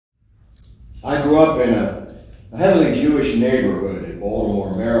I grew up in a heavily Jewish neighborhood in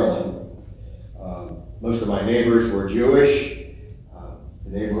Baltimore, Maryland. Most of my neighbors were Jewish. The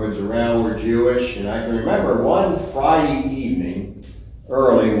neighborhoods around were Jewish. And I can remember one Friday evening,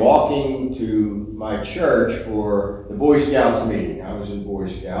 early, walking to my church for the Boy Scouts meeting. I was in Boy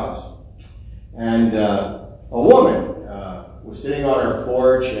Scouts. And a woman was sitting on her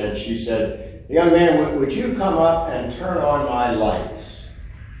porch, and she said, "Young man, would you come up and turn on my lights?"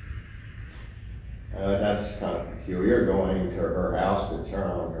 That's kind of peculiar, going to her house to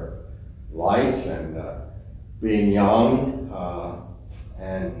turn on her lights, and being young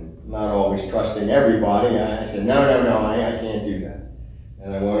and not always trusting everybody. I said, no, I can't do that.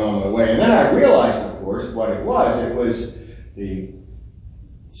 And I went on my way. And then I realized, of course, what it was. It was the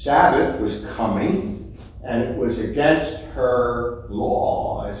Sabbath was coming, and it was against her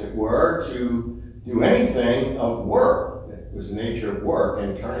law, as it were, to do anything of work. It was the nature of work,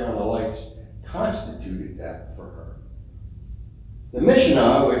 and turning on the lights constituted that for her. The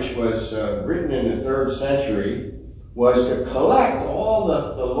Mishnah, which was written in the 3rd century, was to collect all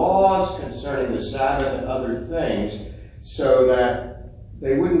the laws concerning the Sabbath and other things so that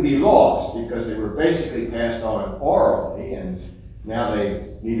they wouldn't be lost, because they were basically passed on orally, and now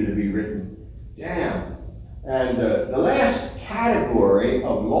they needed to be written down. And the last category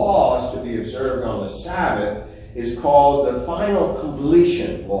of laws to be observed on the Sabbath is called the final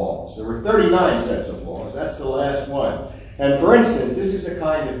completion laws. There were 39 sets of laws. That's the last one. And for instance, this is the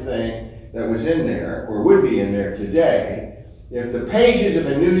kind of thing that was in there, or would be in there today. If the pages of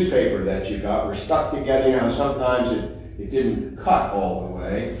a newspaper that you got were stuck together, you know, sometimes it didn't cut all the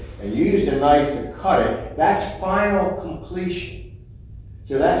way, and you used a knife to cut it, that's final completion.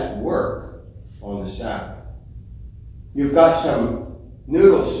 So that's work on the Sabbath. You've got some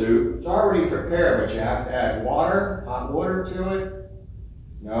noodle soup. It's already prepared, but you have to add water, hot water to it.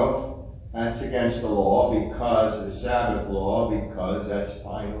 No, that's against the law, because the Sabbath law, because that's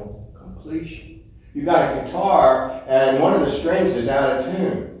final completion. You've got a guitar, and one of the strings is out of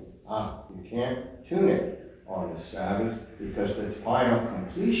tune. You can't tune it on the Sabbath, because the final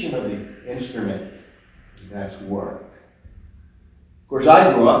completion of the instrument, that's work. Of course,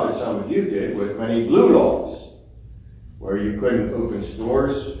 I grew up, as some of you did, with many blue laws, where you couldn't open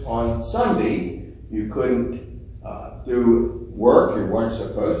stores on Sunday, you couldn't do work, you weren't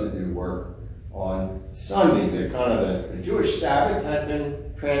supposed to do work on Sunday. The Jewish Sabbath had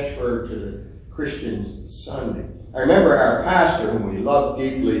been transferred to the Christian Sunday. I remember our pastor, whom we loved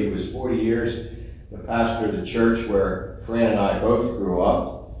deeply, he was 40 years the pastor of the church where Fran and I both grew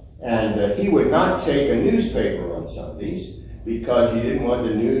up, and he would not take a newspaper on Sundays because he didn't want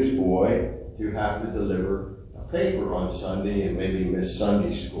the newsboy to have to deliver paper on Sunday and maybe miss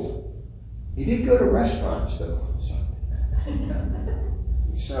Sunday school. He did go to restaurants though on Sunday.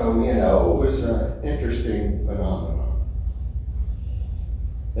 So, you know, it was an interesting phenomenon.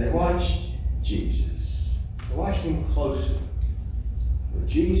 They watched Jesus. They watched him closely. Would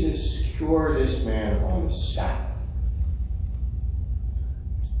Jesus cure this man on the Sabbath?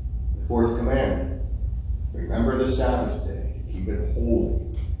 The 4th commandment. Remember the Sabbath day. Keep it holy.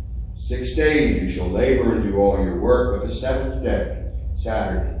 6 days you shall labor and do all your work, but the 7th day,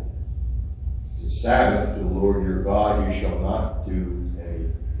 Saturday, is the Sabbath to the Lord your God. You shall not do any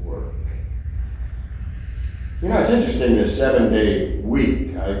work. You know, it's interesting, this 7-day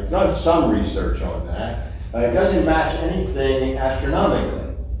week. I've done some research on that. It doesn't match anything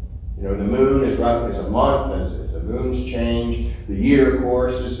astronomically. You know, the moon is roughly a month as the moons change. The year, of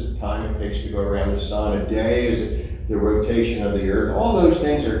course, is the time it takes to go around the sun. A day is the rotation of the earth. All those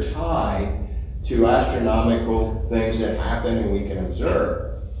things are tied to astronomical things that happen and we can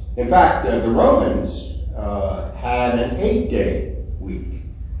observe. In fact, the Romans had an 8-day week.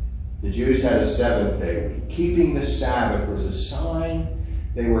 The Jews had a 7th-day week. Keeping the Sabbath was a sign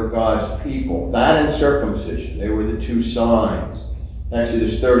they were God's people. That and circumcision, they were the 2 signs.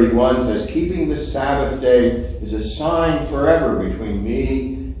 Exodus 31 says, keeping the Sabbath day is a sign forever between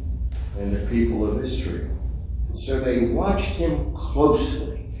me and the people of Israel. So they watched him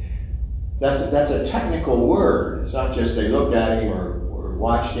closely. That's a technical word. It's not just they looked at him or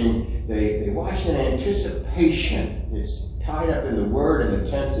watched him. They watched in anticipation. It's tied up in the word and the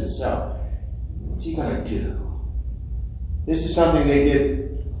tense itself. What's he going to do? This is something they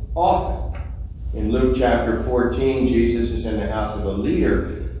did often. In Luke chapter 14, Jesus is in the house of a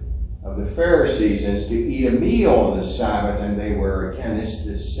leader of the Pharisees, and it's to eat a meal on the Sabbath, and they were, again, it's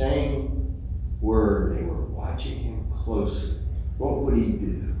the same word. They were watching him closely. What would he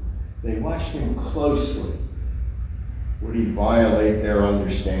do? They watched him closely. Would he violate their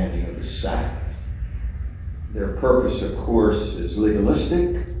understanding of the Sabbath? Their purpose, of course, is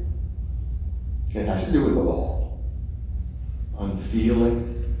legalistic. It has to do with the law.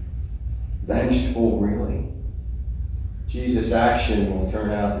 Unfeeling, vengeful, really. Jesus' action will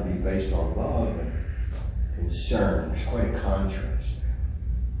turn out to be based on love and concern. There's quite a contrast there.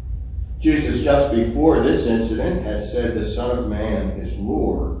 Jesus, just before this incident, had said the Son of Man is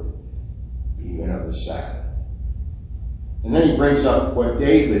Lord, even of the Sabbath. And then he brings up what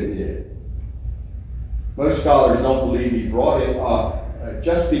David did. Most scholars don't believe he brought it up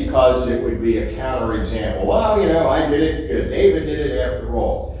just because it would be a counterexample. Well, you know, I did it good. David did it after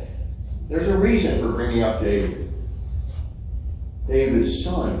all. There's a reason for bringing up David. David's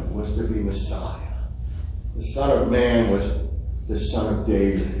son was to be Messiah. The Son of Man was the son of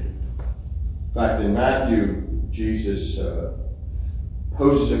David. In fact, in Matthew, Jesus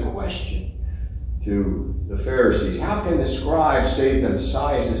poses a question to the Pharisees. How can the scribes say the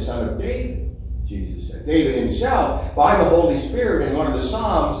Messiah is the son of David? Jesus said. David himself, by the Holy Spirit, in one of the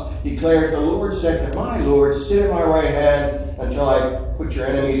Psalms, declares, the Lord said to my Lord, sit at my right hand until I put your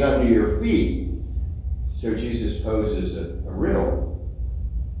enemies under your feet. So Jesus poses a riddle.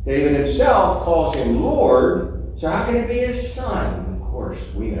 David himself calls him Lord, so how can it be his son? Of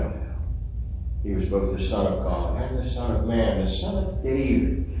course, we know how. He was both the Son of God and the Son of Man, the Son of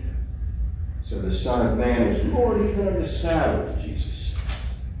David. So the Son of Man is Lord even of the Sabbath, Jesus said.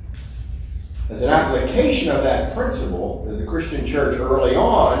 As an application of that principle, the Christian church early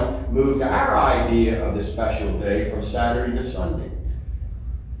on moved our idea of the special day from Saturday to Sunday.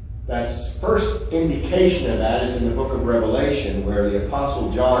 That's first indication of that is in the book of Revelation, where the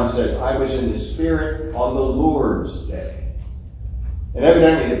Apostle John says, I was in the Spirit on the Lord's day. And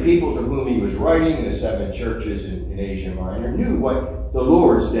evidently the people to whom he was writing, the 7 churches in Asia Minor, knew what the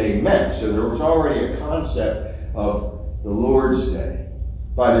Lord's day meant. So there was already a concept of the Lord's day.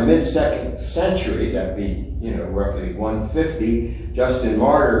 By the mid-2nd century, that'd be, roughly 150, Justin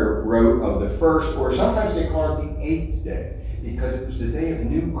Martyr wrote of the first, or sometimes they call it the 8th day, because it was the day of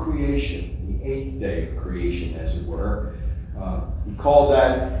new creation, the 8th day of creation, as it were. He called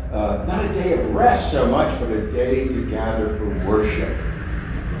that not a day of rest so much, but a day to gather for worship,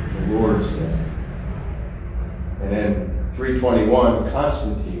 the Lord's Day. And then 321,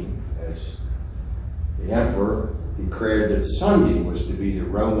 Constantine, as the emperor, declared that Sunday was to be the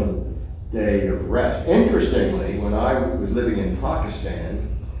Roman day of rest. Interestingly, when I was living in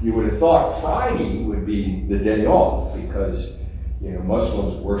Pakistan, you would have thought Friday would be the day off because,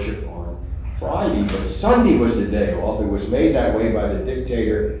 Muslims worship on Friday, but Sunday was the day off. It was made that way by the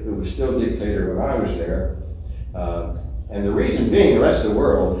dictator who was still dictator when I was there. And the reason being, the rest of the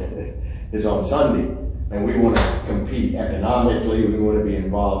world is on Sunday. And we want to compete economically, we want to be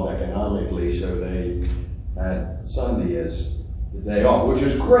involved economically, so they had Sunday as the day off, which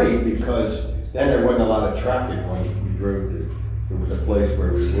was great because then there wasn't a lot of traffic when we drove to. It was a place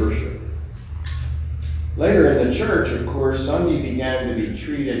where we worshiped. Later in the church, of course, Sunday began to be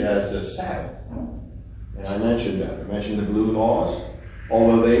treated as a Sabbath. And I mentioned that. I mentioned the blue laws,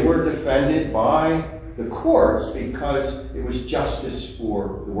 although they were defended by the courts because it was justice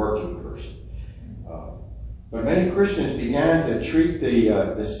for the working person. But many Christians began to treat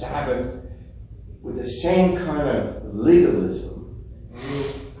the Sabbath with the same kind of legalism,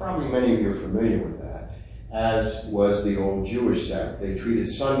 probably many of you are familiar with that, as was the old Jewish Sabbath. They treated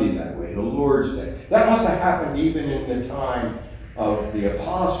Sunday that way, the Lord's Day. That must have happened even in the time of the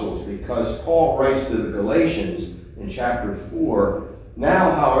apostles, because Paul writes to the Galatians in chapter 4,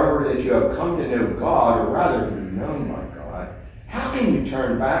 now, however, that you have come to know God, or rather to be known by God, how can you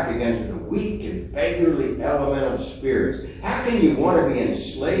turn back again to the weak and beggarly elemental spirits? How can you want to be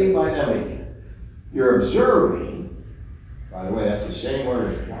enslaved by them again? You're observing, by the way, that's the same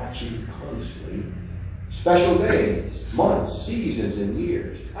word as watching closely, special days, months, seasons, and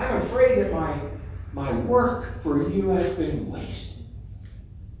years. I'm afraid that my work for you has been wasted.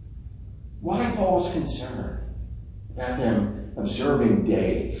 Why Paul's concern about them observing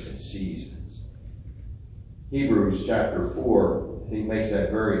days and seasons? Hebrews chapter 4, I think, makes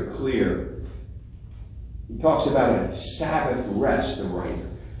that very clear. He talks about a Sabbath rest, the writer,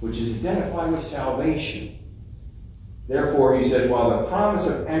 which is identified with salvation. Therefore, he says, while the promise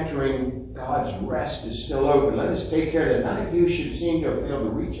of entering God's rest is still open, let us take care that none of you should seem to have failed to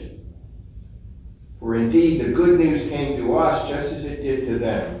reach it. For indeed, the good news came to us just as it did to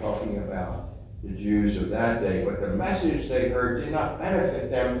them, talking about the Jews of that day. But the message they heard did not benefit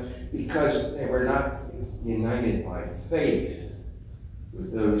them because they were not united by faith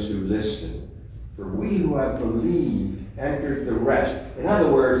with those who listened. For we who have believed entered the rest. In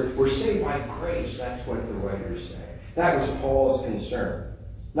other words, we're saved by grace. That's what the writers say. That was Paul's concern.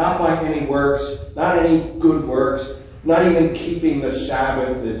 Not by any works, not any good works, Not even keeping the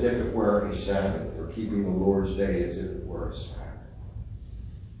Sabbath as if it were a Sabbath, or keeping the Lord's Day as if it were a Sabbath.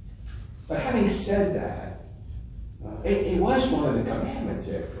 But having said that, it was one of the commandments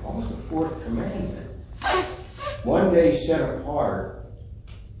after all. It was the fourth commandment. One day set apart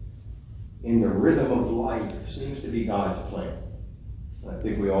in the rhythm of life seems to be God's plan. I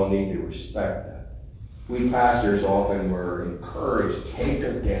think we all need to respect that. We pastors often were encouraged, take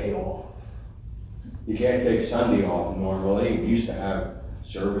a day off. You can't take Sunday off normally. We used to have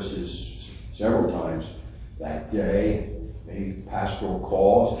services several times that day, maybe pastoral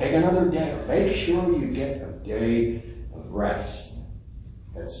calls. Take another day. Make sure you get a day of rest.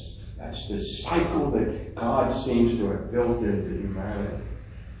 That's the cycle that God seems to have built into humanity.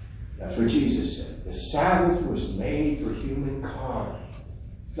 That's what Jesus said. The Sabbath was made for humankind.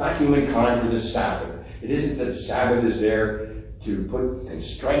 Not humankind for the Sabbath. It isn't that the Sabbath is there to put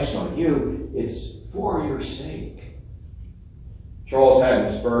constraints on you. It's for your sake. Charles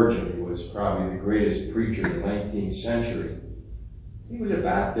Haddon Spurgeon, who was probably the greatest preacher of the 19th century, he was a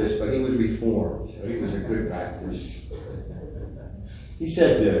Baptist, but he was Reformed, so he was a good Baptist. He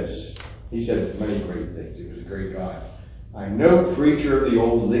said this. He said many great things. He was a great guy. I'm no preacher of the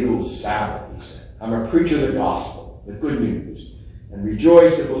old legal Sabbath, he said. I'm a preacher of the gospel, the good news, and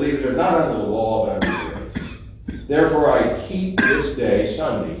rejoice that believers are not under the law but under grace. Therefore I keep this day,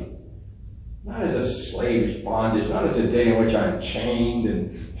 Sunday, not as a slavish bondage, not as a day in which I'm chained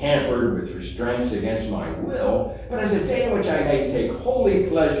and hampered with restraints against my will, but as a day in which I may take holy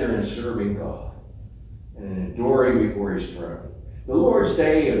pleasure in serving God and in enduring before his throne. The Lord's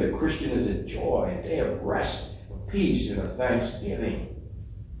Day of the Christian is a joy, a day of rest, of peace, and of thanksgiving.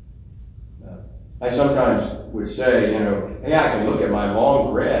 I sometimes would say, hey, I can look at my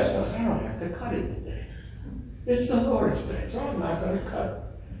long grass and I don't have to cut it today. It's the Lord's Day, so I'm not going to cut it.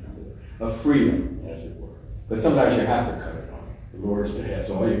 Of freedom, as it were. But sometimes you have to cut it on the Lord's Day. That's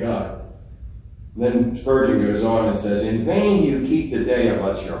all you got. And then Spurgeon goes on and says, in vain you keep the day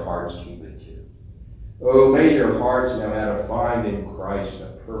unless your hearts keep it too. Oh, may your hearts know how to find in Christ a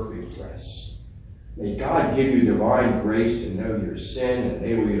perfect rest. May God give you divine grace to know your sin and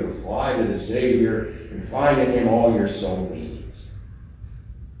enable you to fly to the Savior and find in him all your soul needs.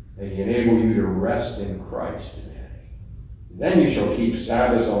 May he enable you to rest in Christ today. Then you shall keep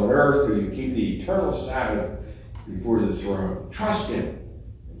Sabbaths on earth till you keep the eternal Sabbath before the throne. Trust him,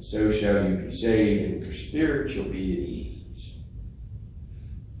 and so shall you be saved, and your spirit shall be at ease.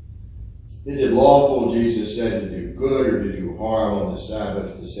 Is it lawful, Jesus said, to do good or to do harm on the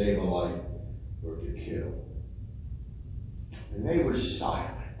Sabbath, to save a life or to kill? And they were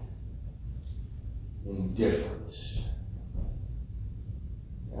silent. Indifference.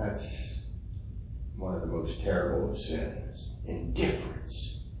 That's one of the most terrible of sins.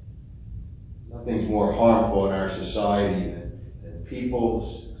 Indifference. Nothing's more harmful in our society than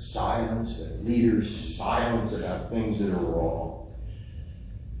people's silence, and leaders' silence about things that are wrong.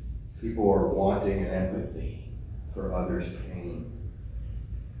 People are wanting an empathy for others' pain.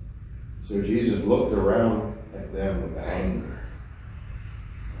 So Jesus looked around at them with anger.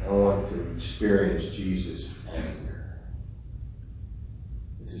 I want to experience Jesus' anger.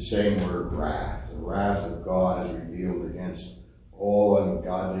 It's the same word, wrath. The wrath of God is revealed against all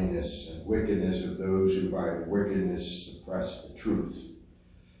ungodliness and wickedness of those who by wickedness suppress the truth.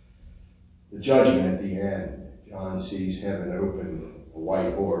 The judgment at the end. John sees heaven open, a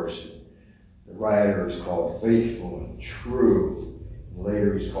white horse. The rider is called Faithful and True. And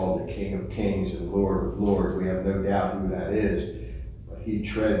later he's called the King of Kings and Lord of Lords. We have no doubt who that is. But he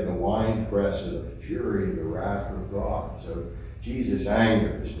tread the winepress of the fury of the wrath of God. So Jesus'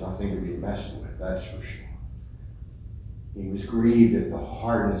 anger is nothing to be messed with, that's for sure. He was grieved at the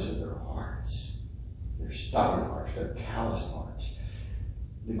hardness of their hearts, their stubborn hearts, their callous hearts.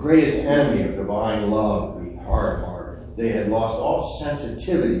 The greatest enemy of divine love would be hard-hearted. They had lost all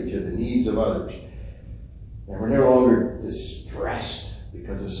sensitivity to the needs of others and were no longer distressed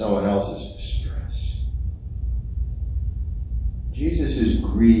because of someone else's distress. Jesus is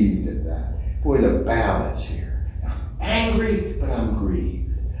grieved at that. Boy, the balance here. Angry, but I'm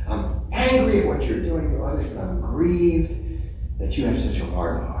grieved. I'm angry at what you're doing to others, but I'm grieved that you have such a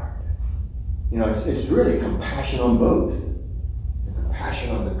hard heart. It's really compassion on both. The compassion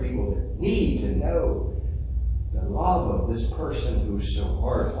on the people that need to know the love of this person who's so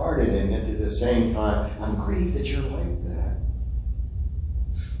hard-hearted, and at the same time, I'm grieved that you're like that.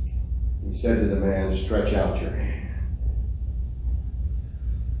 He said to the man, stretch out your hand.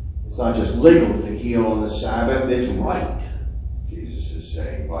 It's not just legal to heal on the Sabbath, it's right, Jesus is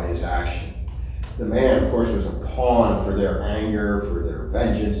saying, by his action. The man, of course, was a pawn for their anger, for their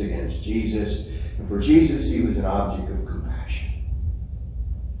vengeance against Jesus. And for Jesus, he was an object of compassion.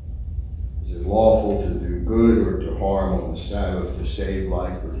 Is it lawful to do good or to harm on the Sabbath, to save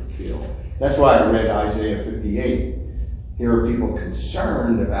life or to kill? That's why I read Isaiah 58. Here are people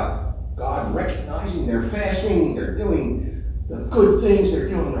concerned about God recognizing they're fasting, they're doing the good things, they're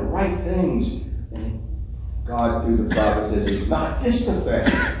doing the right things. And God, through the prophet, says, it's not this the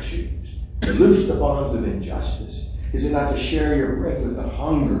fast you choose, to loose the bonds of injustice. Is it not to share your bread with the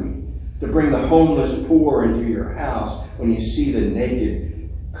hungry, to bring the homeless poor into your house when you see the naked,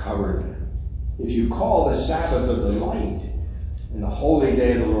 cover them? If you call the Sabbath of the light and the holy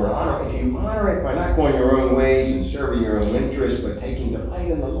day of the Lord honor, if you honor it by not going your own ways and serving your own interests, but taking delight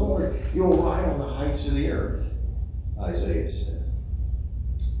in the Lord, you'll ride on the heights of the earth, Isaiah said.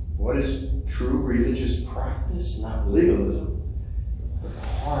 What is true religious practice? Not legalism, but the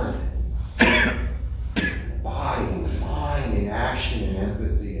heart, the body, and mind, and action, and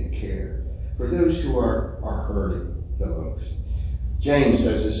empathy, and care for those who are hurting the most. James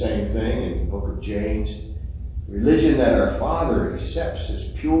says the same thing in the book of James. Religion that our Father accepts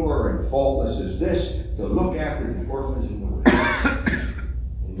as pure and faultless as this, to look after the orphans and the widows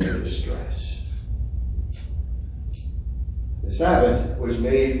in their distress. The Sabbath was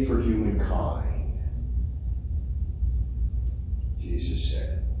made for humankind, Jesus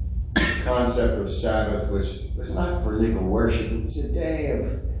said. The concept of Sabbath was not for legal worship. It was a day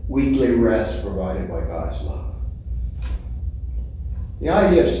of weekly rest provided by God's love. The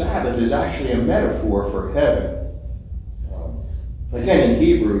idea of Sabbath is actually a metaphor for heaven. Again, in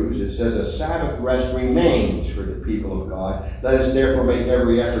Hebrews, it says a Sabbath rest remains for the people of God. Let us therefore make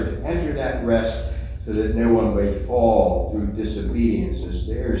every effort to enter that rest so that no one may fall through disobedience as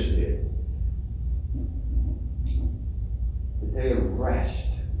theirs did. The day of rest.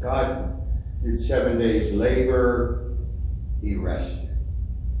 God did 7 days labor. He rested.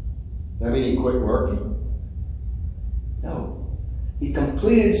 Does that mean he quit working? No. He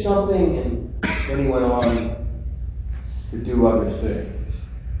completed something and then he went on to do other things.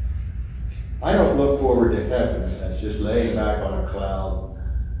 I don't look forward to heaven as just laying back on a cloud.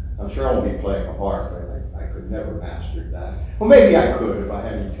 I'm sure I won't be playing a harp, but I could never master that. Well, maybe I could if I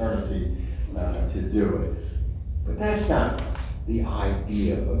had eternity to do it. But that's not the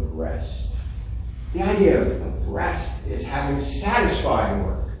idea of rest. The idea of rest is having satisfying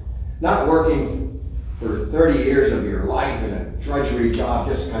work, not working for 30 years of your life in a drudgery job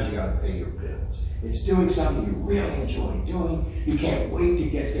just because you got to pay your bills. It's doing something you really enjoy doing. You can't wait to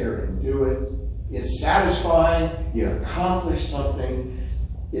get there and do it. It's satisfying. You accomplish something.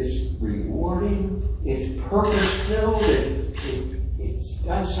 It's rewarding. It's purpose-filled. It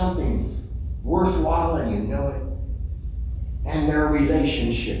does something worthwhile and you know it. And there are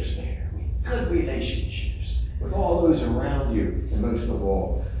relationships there. Good relationships with all those around you and most of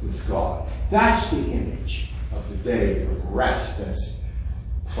all with God. That's the image of the day of rest that's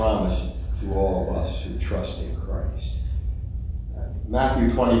promised to all of us who trust in Christ.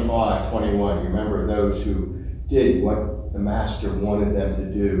 Matthew 25:21, you remember those who did what the master wanted them to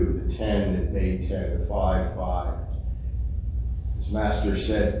do, the 10 that made 10, the 5. His master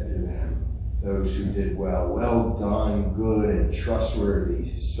said to them, those who did well, well done, good and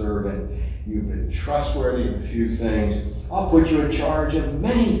trustworthy servant. You've been trustworthy in a few things. I'll put you in charge of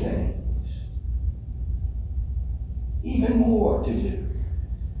many things. Even more to do.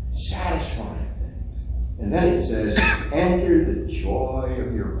 Satisfying things. And then it says, enter the joy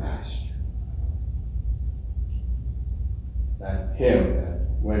of your master. That hymn that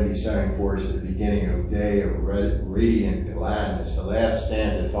Wendy sang for us at the beginning of Day of Radiant Gladness, the last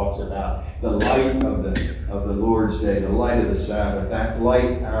stanza talks about the light of the Lord's Day, the light of the Sabbath. That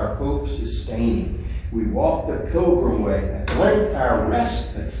light, our hope sustaining. We walk the pilgrim way, at length our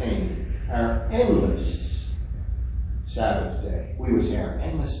rest attain, our endless Sabbath day. We would say our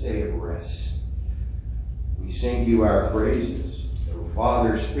endless day of rest. We sing you our praises, O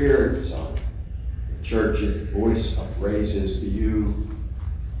Father, Spirit, Son. The church at voice of praises to you,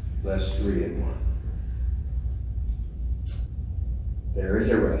 blessed three in one. There is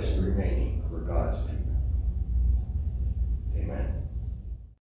a rest remaining for God's people. Amen.